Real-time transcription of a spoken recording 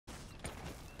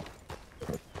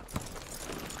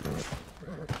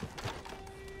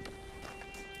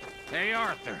Hey,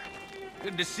 Arthur.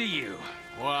 Good to see you.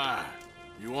 Why?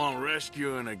 You want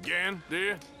rescuing again, do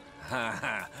you?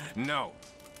 No.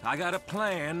 I got a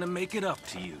plan to make it up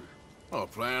to you. Oh,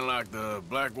 plan like the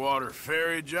Blackwater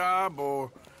ferry job,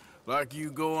 or like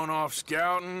you going off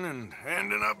scouting and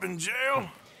ending up in jail?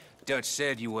 Dutch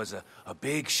said you was a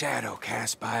big shadow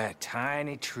cast by a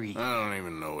tiny tree. I don't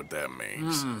even know what that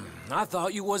means. I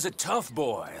thought you was a tough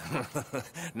boy.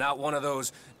 Not one of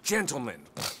those gentlemen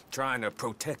trying to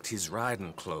protect his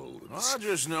riding clothes. I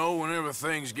just know whenever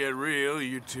things get real,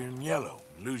 you turn yellow,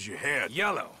 lose your head.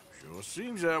 Yellow. Sure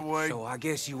seems that way. So I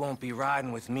guess you won't be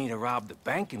riding with me to rob the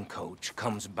banking coach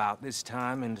comes about this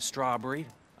time in the Strawberry.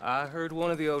 I heard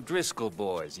one of the O'Driscoll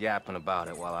boys yapping about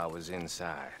it while I was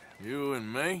inside. You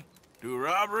and me? Do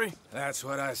robbery? That's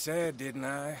what I said, didn't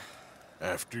I?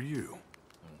 After you.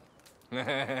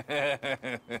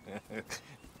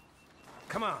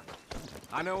 Come on.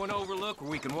 I know an overlook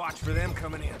where we can watch for them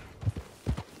coming in.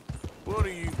 What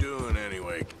are you doing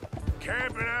anyway?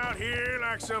 Camping out here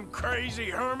like some crazy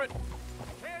hermit?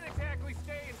 Can't exactly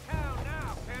stay in town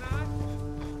now, can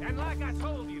I? And like I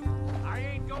told you, I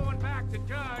ain't going back to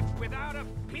Dutch without a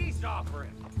peace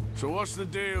offering. So what's the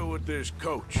deal with this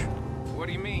coach? What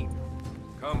do you mean?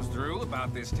 Comes through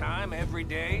about this time every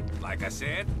day, like I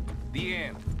said, the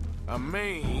end. I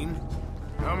mean,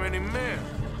 how many men?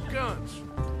 Guns?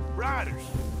 Riders?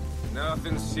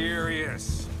 Nothing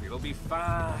serious. It'll be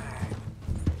fine.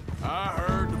 I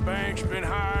heard the bank's been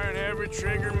hiring every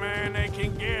trigger man they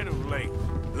can get of late.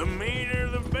 The meaner,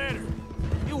 the better.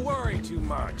 You worry too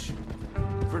much.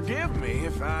 Forgive me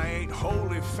if I ain't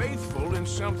wholly faithful in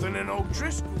something an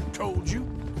O'Driscoll told you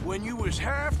when you was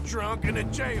half drunk in a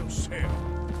jail cell.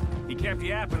 He kept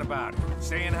yapping about it,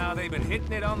 saying how they've been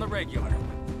hitting it on the regular.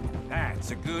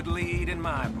 That's a good lead in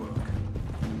my book.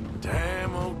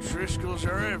 Damn, O'Driscolls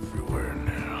are everywhere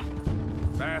now.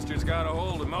 Bastards got a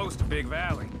hold of most of Big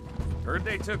Valley. Heard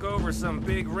they took over some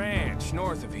big ranch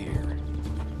north of here.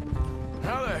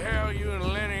 How the hell you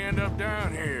and Lenny end up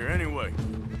down here, anyway?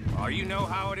 Oh, you know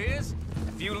how it is?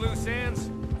 A few loose ends.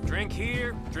 Drink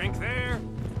here, drink there.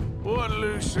 What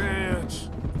loose ends?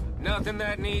 Nothing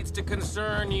that needs to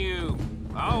concern you.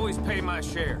 I always pay my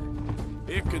share.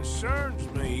 It concerns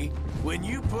me when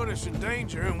you put us in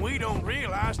danger and we don't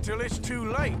realize till it's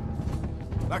too late.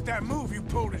 Like that move you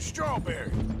pulled in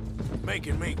Strawberry.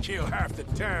 Making me kill half the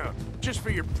town just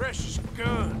for your precious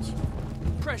guns.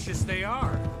 Precious they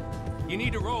are. You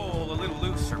need to roll a little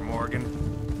looser, Morgan.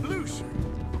 Looser?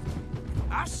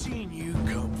 I've seen you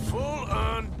come full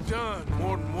undone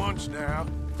more than once now,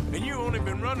 and you only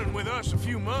been running with us a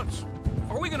few months.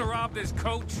 Are we gonna rob this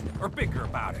coach or bicker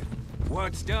about it?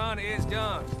 What's done is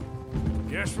done.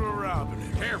 Guess we're robbing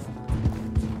it. Careful.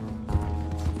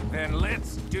 Then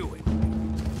let's do it.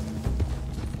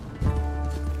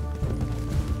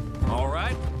 All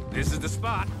right, this is the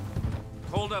spot.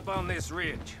 Hold up on this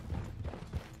ridge.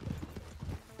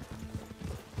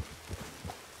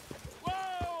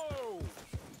 Whoa!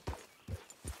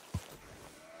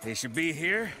 They should be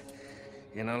here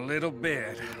in a little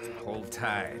bit. Hold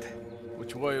tight.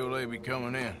 Which way will they be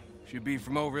coming in? Should be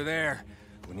from over there.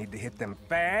 We need to hit them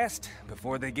fast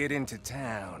before they get into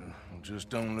town. Just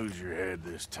don't lose your head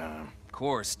this time. Of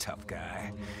course, tough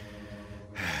guy.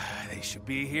 They should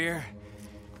be here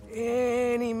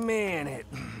any minute.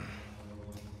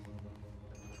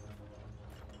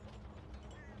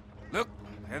 Look,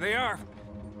 there they are.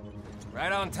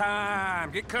 Right on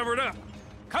time. Get covered up.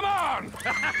 Come on!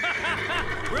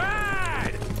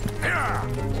 Ride! Yeah!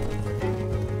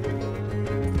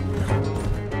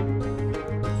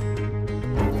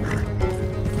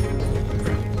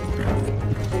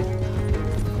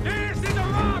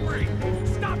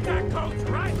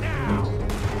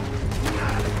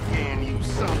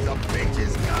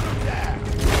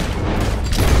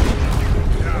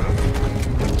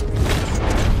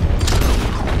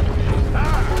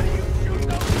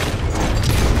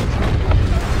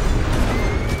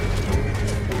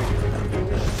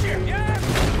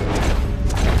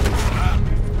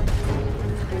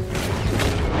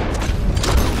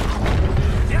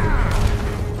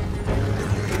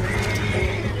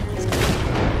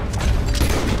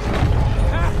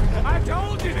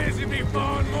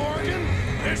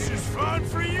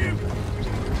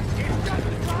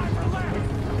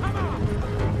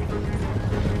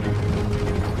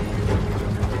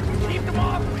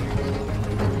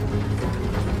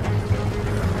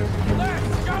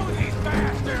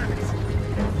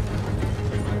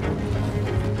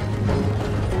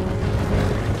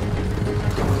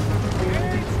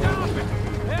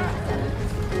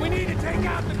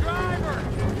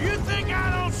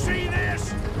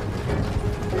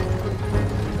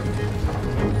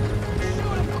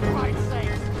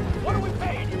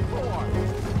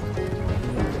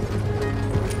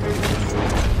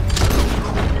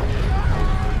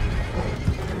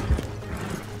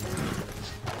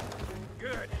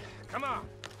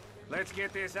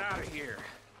 get this out of here.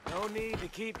 No need to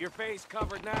keep your face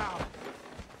covered now.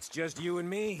 It's just you and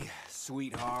me,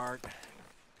 sweetheart.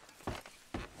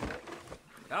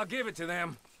 I'll give it to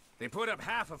them. They put up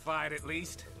half a fight at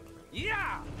least.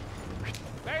 Yeah!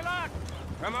 Baylock!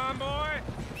 Come on, boy!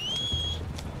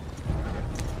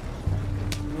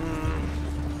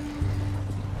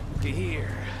 Looky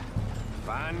here.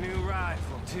 Fine new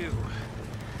rifle, too.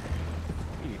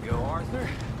 Here you go, Arthur.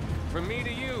 From me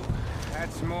to you.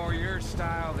 That's more your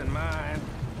style than mine.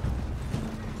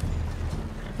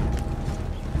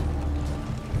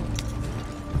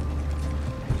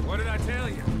 What did I tell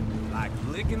you? Like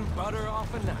licking butter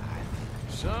off a knife.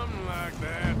 Something like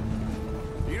that.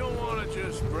 You don't want to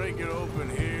just break it open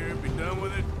here, be done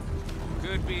with it?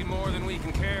 Could be more than we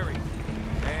can carry.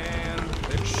 And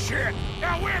the Shit!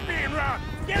 Now we're being robbed!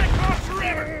 Get across the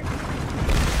river!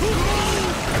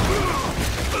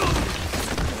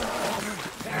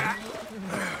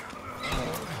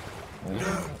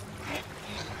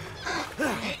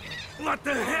 what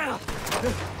the hell?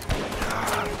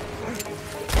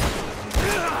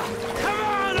 Come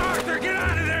on, Arthur, get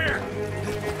out of there!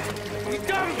 You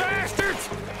dumb bastards!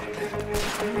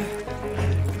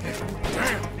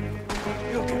 Damn!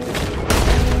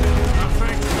 I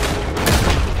think...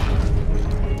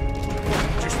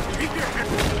 Just keep your head...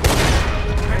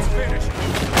 Let's finish.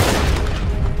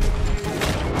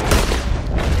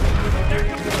 There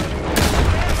you go!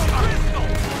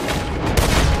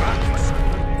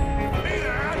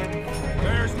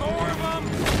 There's more of them!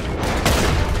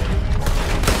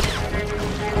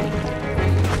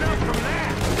 Enough from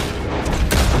that!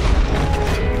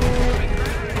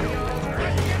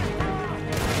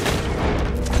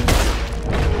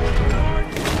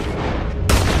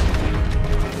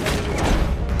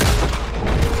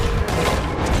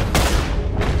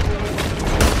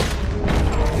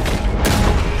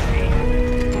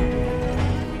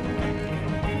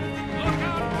 Look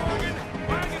out, Morgan!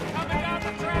 Wagon coming down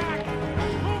the track!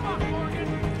 Move up, Morgan!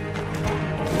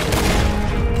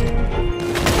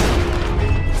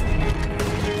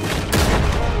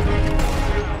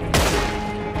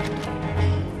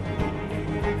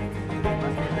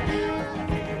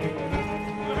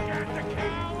 Look at the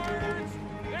cowards!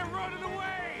 They're running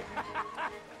away!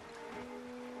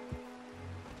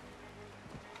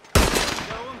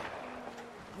 Show 'em.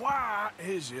 Why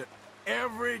is it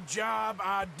every job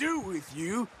I do with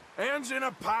you ends in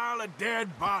a pile of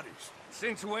dead bodies?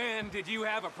 Since when did you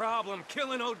have a problem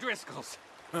killing O'Driscolls?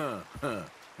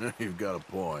 You've got a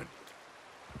point.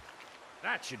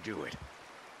 That should do it.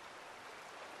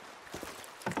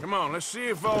 Come on, let's see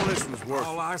if all this was worth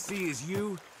All I see is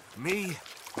you, me,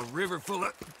 a river full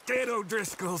of dead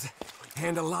O'Driscolls,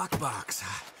 and a lockbox.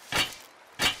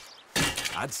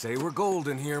 I'd say we're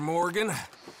golden here, Morgan.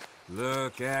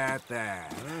 Look at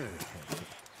that.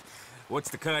 What's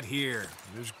the cut here?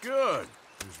 It's good.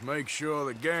 Just make sure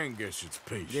the gang gets its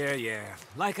piece. Yeah.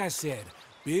 Like I said,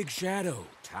 big shadow,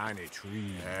 tiny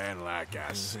tree. And like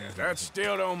I said, that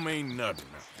still don't mean nothing.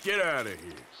 Get out of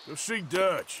here. Go see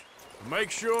Dutch.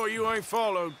 Make sure you ain't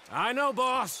followed. I know,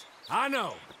 boss. I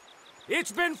know.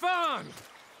 It's been fun.